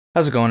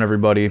How's it going,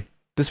 everybody?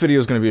 This video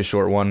is going to be a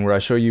short one where I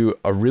show you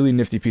a really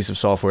nifty piece of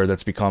software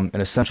that's become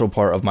an essential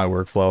part of my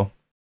workflow.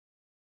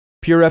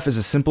 Pureref is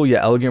a simple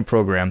yet elegant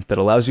program that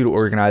allows you to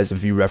organize and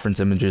view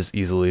reference images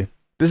easily.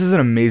 This is an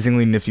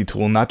amazingly nifty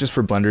tool not just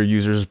for Blender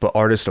users but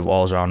artists of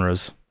all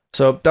genres.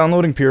 So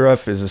downloading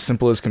Pureref is as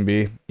simple as can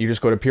be. You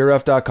just go to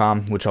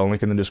pureref.com, which I'll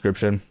link in the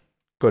description.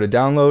 Go to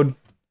download,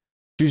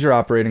 choose your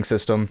operating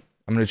system.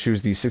 I'm going to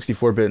choose the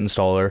 64-bit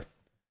installer.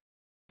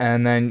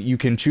 And then you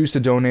can choose to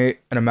donate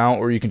an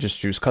amount, or you can just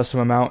choose custom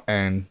amount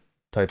and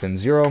type in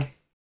 0.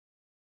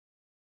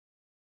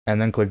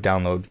 And then click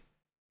download.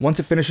 Once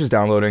it finishes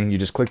downloading, you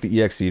just click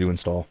the exe to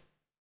install.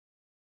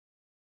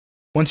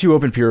 Once you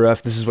open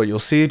Pureref, this is what you'll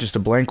see, just a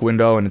blank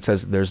window, and it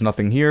says there's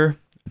nothing here.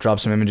 Drop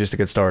some images to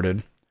get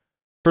started.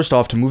 First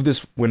off, to move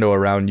this window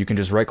around, you can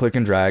just right click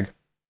and drag.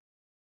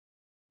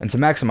 And to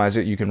maximize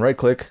it, you can right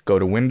click, go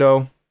to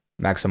Window,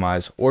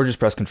 Maximize, or just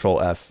press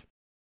Ctrl F.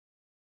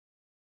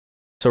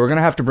 So we're going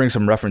to have to bring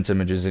some reference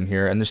images in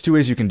here, and there's two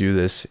ways you can do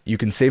this. You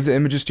can save the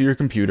images to your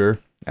computer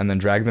and then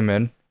drag them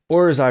in,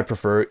 or as I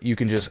prefer, you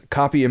can just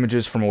copy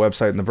images from a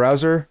website in the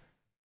browser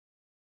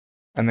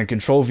and then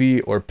Ctrl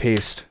V or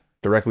paste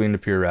directly into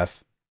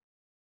Pureref.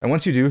 And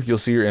once you do, you'll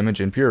see your image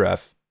in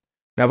Pureref.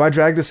 Now if I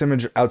drag this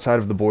image outside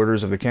of the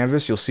borders of the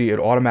canvas, you'll see it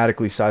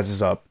automatically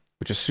sizes up,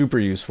 which is super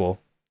useful.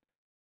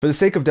 For the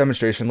sake of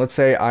demonstration, let's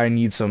say I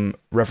need some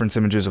reference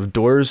images of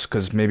doors,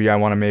 because maybe I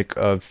want to make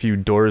a few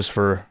doors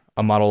for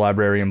a model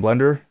library in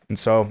Blender, and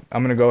so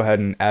I'm going to go ahead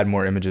and add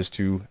more images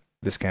to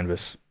this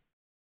canvas.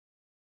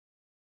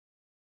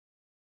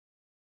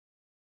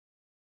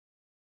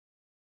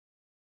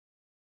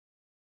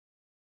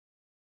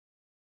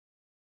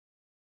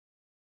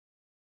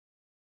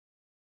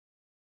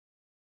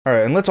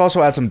 Alright, and let's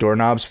also add some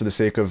doorknobs for the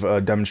sake of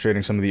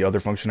demonstrating some of the other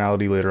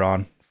functionality later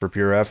on for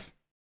Pureref.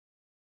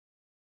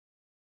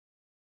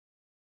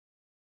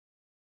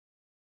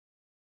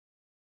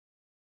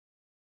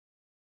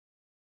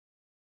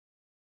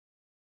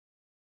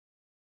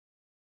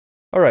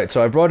 Alright,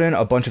 so I brought in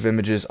a bunch of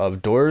images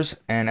of doors,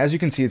 and as you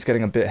can see, it's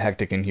getting a bit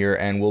hectic in here,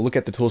 and we'll look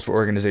at the tools for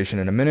organization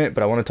in a minute,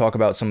 but I want to talk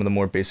about some of the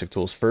more basic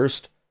tools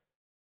first.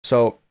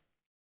 So,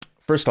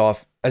 first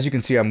off, as you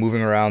can see, I'm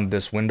moving around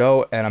this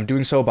window, and I'm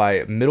doing so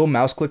by middle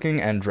mouse clicking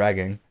and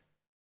dragging.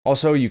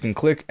 Also, you can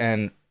click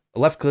and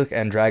left click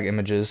and drag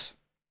images,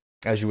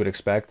 as you would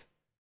expect.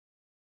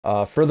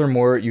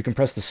 Furthermore, you can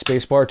press the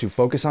spacebar to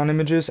focus on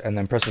images, and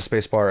then press the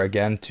spacebar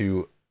again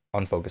to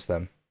unfocus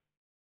them.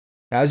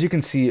 Now, as you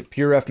can see,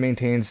 Pureref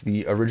maintains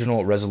the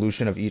original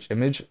resolution of each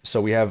image,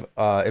 so we have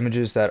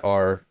images that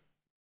are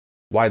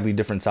widely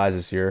different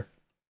sizes here.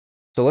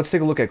 So let's take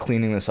a look at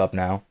cleaning this up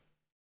now.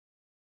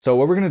 So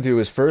what we're going to do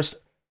is first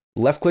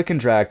left click and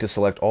drag to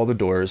select all the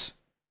doors,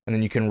 and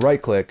then you can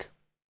right click,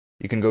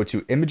 you can go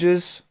to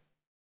Images,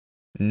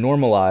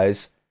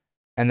 Normalize,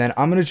 and then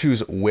I'm going to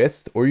choose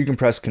Width, or you can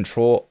press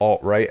Ctrl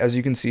Alt Right as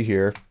you can see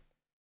here.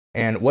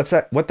 And what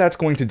that's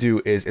going to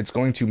do is it's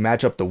going to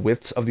match up the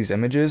widths of these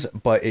images,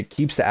 but it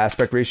keeps the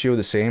aspect ratio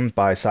the same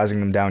by sizing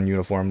them down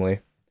uniformly.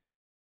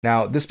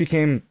 Now, this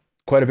became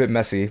quite a bit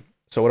messy,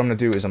 so what I'm going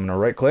to do is I'm going to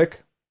right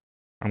click,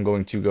 I'm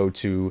going to go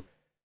to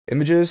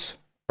Images,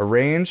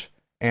 Arrange,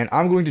 and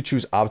I'm going to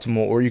choose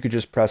Optimal, or you could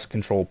just press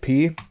Ctrl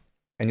P,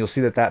 and you'll see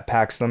that that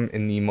packs them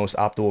in the most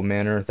optimal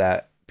manner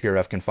that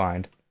Pureref can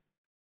find.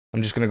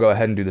 I'm just going to go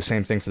ahead and do the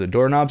same thing for the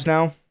doorknobs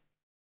now.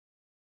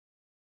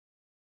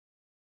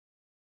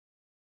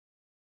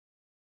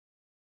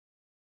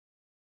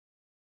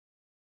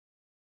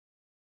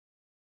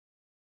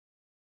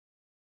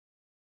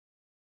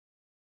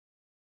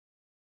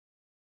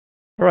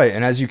 Alright,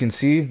 and as you can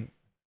see,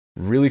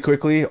 really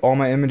quickly, all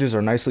my images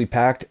are nicely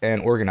packed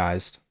and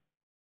organized.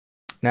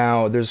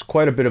 Now, there's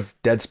quite a bit of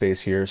dead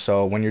space here,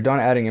 so when you're done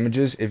adding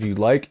images, if you'd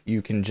like,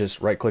 you can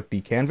just right-click the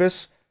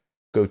canvas,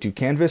 go to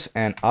Canvas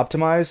and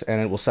Optimize,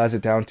 and it will size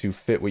it down to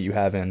fit what you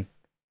have in.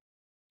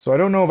 So I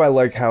don't know if I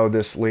like how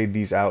this laid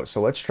these out, so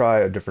let's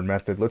try a different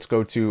method. Let's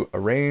go to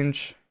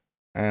Arrange,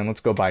 and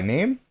let's go by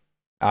name.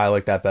 I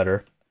like that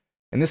better.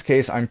 In this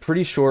case, I'm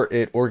pretty sure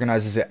it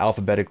organizes it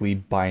alphabetically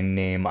by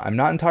name. I'm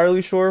not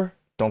entirely sure.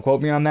 Don't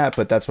quote me on that,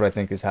 but that's what I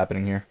think is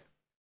happening here.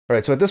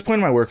 Alright, so at this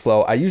point in my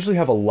workflow, I usually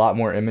have a lot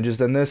more images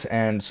than this,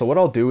 and so what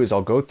I'll do is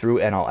I'll go through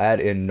and I'll add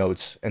in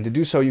notes. And to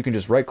do so, you can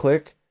just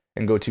right-click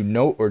and go to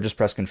Note, or just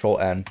press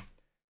Ctrl N.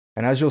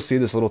 And as you'll see,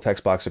 this little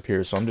text box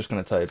appears, so I'm just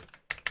going to type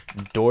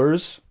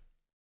doors.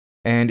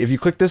 And if you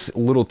click this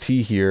little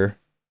T here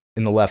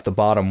in the left, the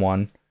bottom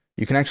one,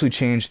 you can actually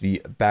change the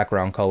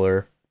background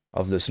color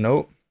of this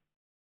note.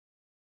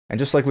 And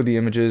just like with the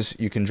images,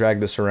 you can drag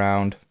this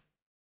around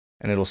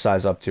and it'll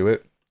size up to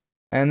it.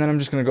 And then I'm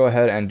just going to go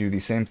ahead and do the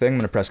same thing. I'm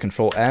going to press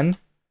Ctrl N,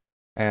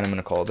 and I'm going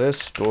to call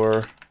this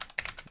door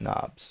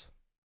knobs.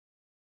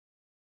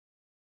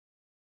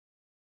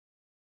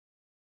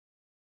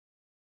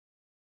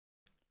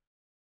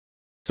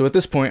 So at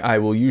this point, I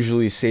will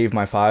usually save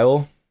my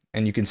file,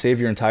 and you can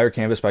save your entire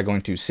canvas by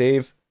going to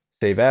Save,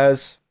 Save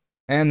As,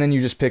 and then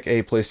you just pick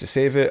a place to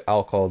save it.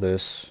 I'll call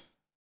this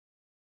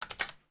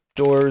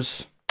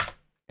doors.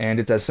 And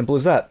it's as simple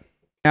as that.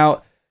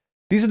 Now,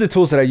 these are the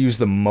tools that I use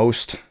the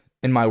most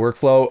in my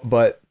workflow,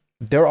 but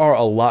there are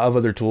a lot of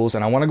other tools,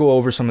 and I want to go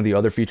over some of the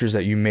other features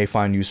that you may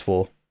find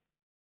useful.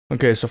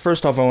 Okay, so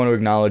first off, I want to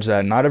acknowledge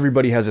that not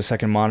everybody has a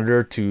second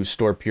monitor to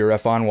store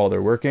Pureref on while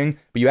they're working,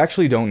 but you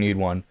actually don't need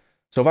one.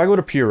 So if I go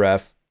to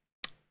Pureref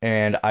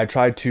and I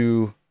try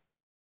to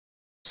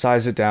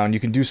size it down, you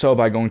can do so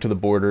by going to the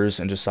borders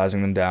and just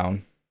sizing them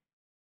down.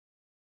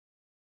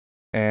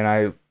 And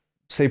I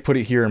say put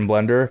it here in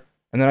Blender,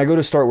 and then I go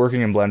to start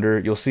working in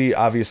Blender. You'll see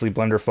obviously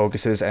Blender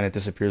focuses and it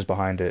disappears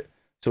behind it.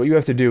 So what you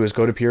have to do is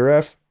go to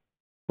Pureref,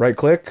 right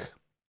click,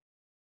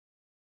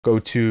 go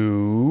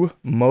to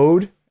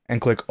mode, and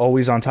click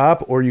always on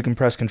top, or you can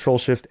press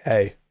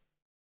Ctrl-Shift-A.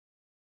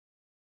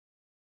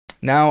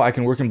 Now I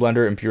can work in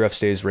Blender and Pureref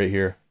stays right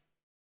here.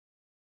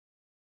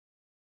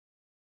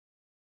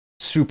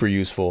 Super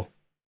useful.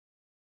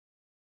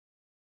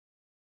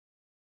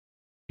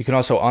 You can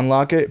also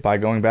unlock it by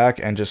going back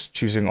and just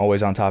choosing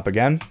always on top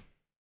again.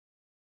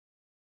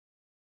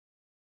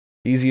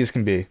 Easy as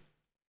can be.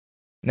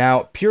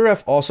 Now,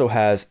 Pureref also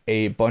has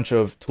a bunch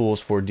of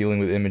tools for dealing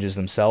with images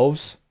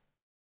themselves.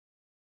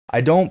 I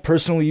don't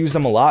personally use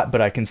them a lot,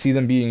 but I can see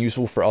them being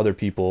useful for other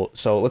people.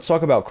 So let's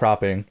talk about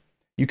cropping.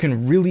 You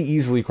can really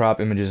easily crop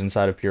images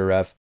inside of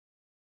Pureref.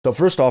 So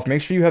first off,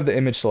 make sure you have the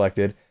image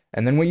selected,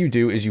 and then what you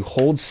do is you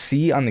hold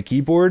C on the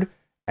keyboard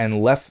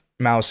and left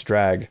mouse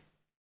drag.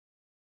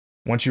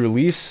 Once you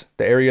release,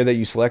 the area that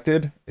you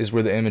selected is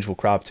where the image will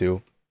crop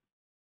to.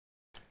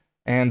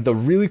 And the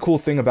really cool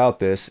thing about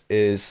this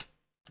is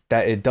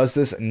that it does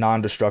this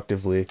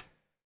non-destructively.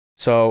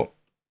 So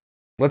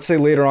let's say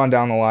later on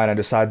down the line, I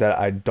decide that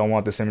I don't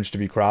want this image to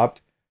be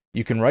cropped.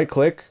 You can right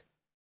click,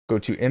 go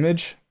to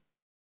image,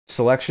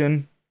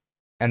 selection,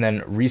 and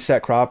then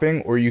reset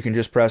cropping, or you can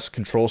just press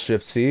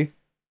Ctrl-Shift-C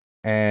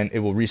and it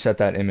will reset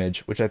that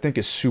image, which I think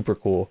is super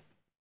cool.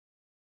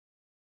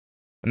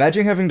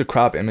 Imagine having to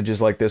crop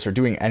images like this or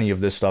doing any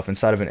of this stuff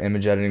inside of an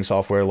image editing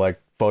software like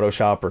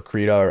Photoshop or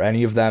Krita or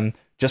any of them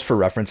just for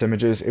reference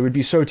images. It would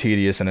be so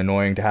tedious and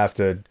annoying to have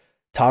to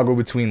toggle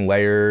between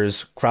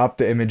layers, crop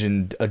the image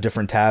in a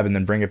different tab, and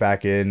then bring it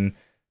back in.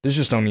 There's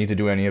just no need to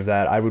do any of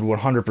that. I would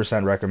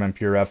 100% recommend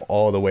Pureref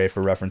all the way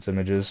for reference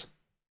images.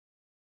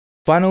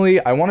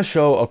 Finally, I want to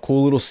show a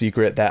cool little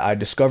secret that I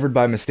discovered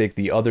by mistake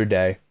the other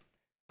day.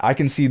 I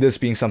can see this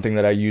being something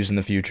that I use in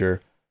the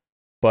future.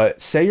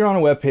 But say you're on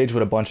a web page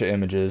with a bunch of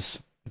images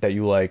that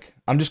you like.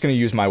 I'm just going to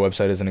use my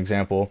website as an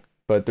example,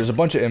 but there's a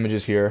bunch of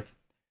images here.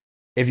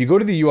 If you go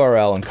to the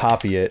URL and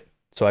copy it,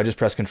 so I just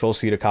press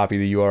Ctrl-C to copy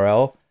the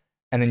URL,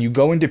 and then you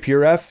go into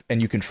Pureref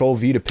and you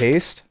Ctrl-V to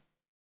paste,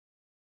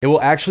 it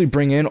will actually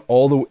bring in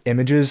all the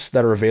images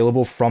that are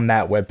available from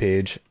that web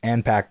page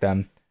and pack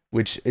them,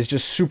 which is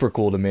just super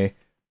cool to me.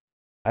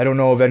 I don't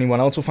know if anyone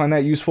else will find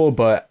that useful,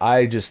 but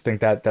I just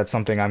think that that's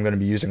something I'm going to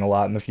be using a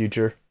lot in the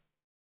future.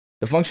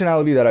 The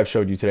functionality that I've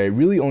showed you today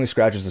really only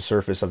scratches the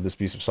surface of this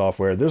piece of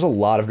software. There's a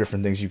lot of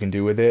different things you can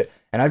do with it,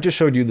 and I've just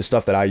showed you the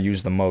stuff that I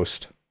use the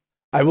most.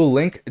 I will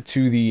link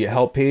to the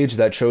help page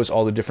that shows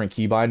all the different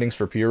key bindings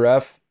for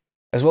Pureref,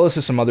 as well as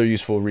to some other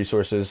useful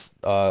resources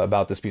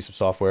about this piece of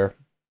software.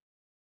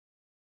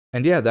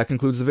 And yeah, that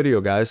concludes the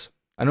video, guys.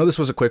 I know this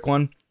was a quick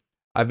one.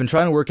 I've been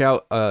trying to work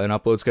out an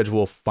upload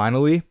schedule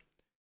finally,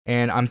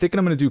 and I'm thinking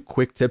I'm going to do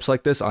quick tips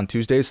like this on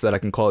Tuesdays so that I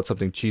can call it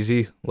something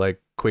cheesy,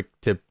 like Quick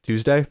Tip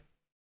Tuesday.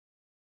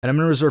 And I'm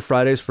going to reserve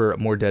Fridays for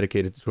more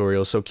dedicated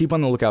tutorials, so keep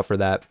on the lookout for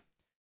that.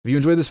 If you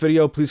enjoyed this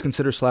video, please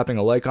consider slapping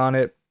a like on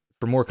it.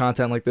 For more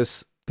content like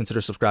this,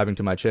 consider subscribing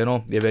to my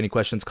channel. If you have any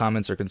questions,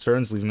 comments, or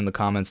concerns, leave them in the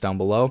comments down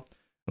below.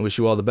 I wish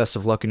you all the best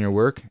of luck in your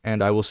work,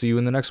 and I will see you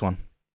in the next one.